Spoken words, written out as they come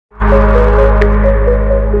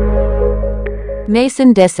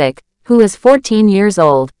Mason Disick, who is 14 years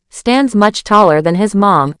old, stands much taller than his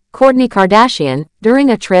mom, Kourtney Kardashian, during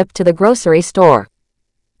a trip to the grocery store.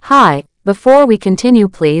 Hi, before we continue,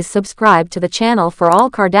 please subscribe to the channel for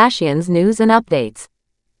all Kardashians news and updates.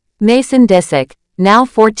 Mason Disick, now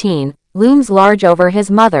 14, looms large over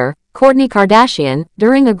his mother, Kourtney Kardashian,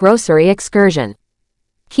 during a grocery excursion.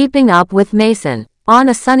 Keeping up with Mason. On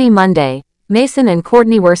a sunny Monday, Mason and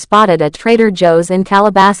Kourtney were spotted at Trader Joe's in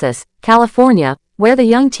Calabasas, California, where the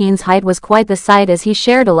young teen's height was quite the sight as he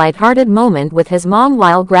shared a lighthearted moment with his mom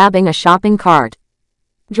while grabbing a shopping cart.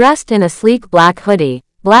 Dressed in a sleek black hoodie,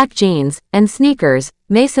 black jeans, and sneakers,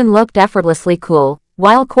 Mason looked effortlessly cool,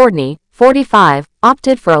 while Kourtney, 45,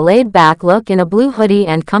 opted for a laid-back look in a blue hoodie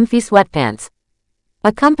and comfy sweatpants.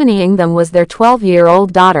 Accompanying them was their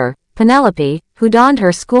 12-year-old daughter, Penelope, who donned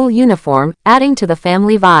her school uniform, adding to the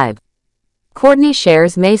family vibe. Kourtney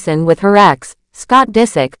shares Mason with her ex, Scott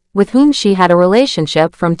Disick, with whom she had a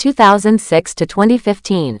relationship from 2006 to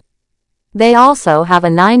 2015. They also have a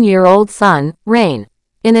 9-year-old son, Rain.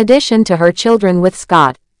 In addition to her children with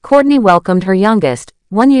Scott, Kourtney welcomed her youngest,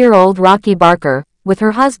 1-year-old Rocky Barker, with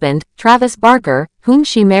her husband, Travis Barker, whom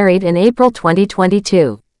she married in April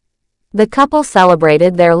 2022. The couple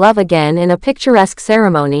celebrated their love again in a picturesque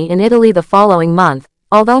ceremony in Italy the following month,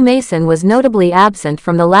 although Mason was notably absent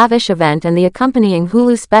from the lavish event and the accompanying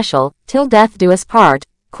Hulu special, Till Death Do Us Part.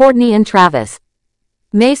 Kourtney and Travis.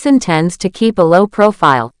 Mason tends to keep a low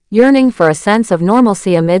profile, yearning for a sense of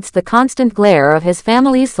normalcy amidst the constant glare of his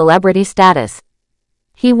family's celebrity status.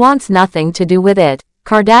 He wants nothing to do with it,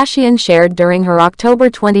 Kardashian shared during her October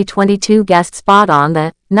 2022 guest spot on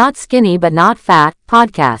the Not Skinny But Not Fat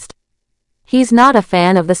podcast. He's not a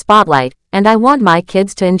fan of the spotlight, and I want my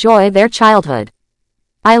kids to enjoy their childhood.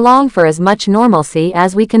 I long for as much normalcy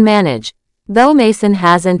as we can manage. Though Mason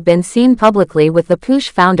hasn't been seen publicly with the Poosh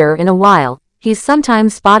founder in a while, he's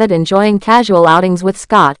sometimes spotted enjoying casual outings with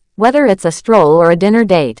Scott, whether it's a stroll or a dinner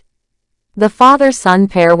date. The father-son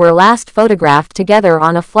pair were last photographed together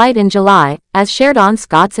on a flight in July, as shared on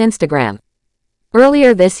Scott's Instagram.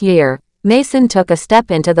 Earlier this year, Mason took a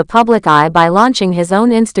step into the public eye by launching his own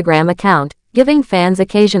Instagram account, giving fans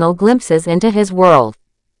occasional glimpses into his world.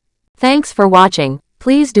 Thanks for watching.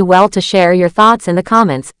 Please do well to share your thoughts in the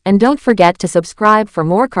comments, and don't forget to subscribe for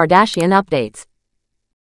more Kardashian updates.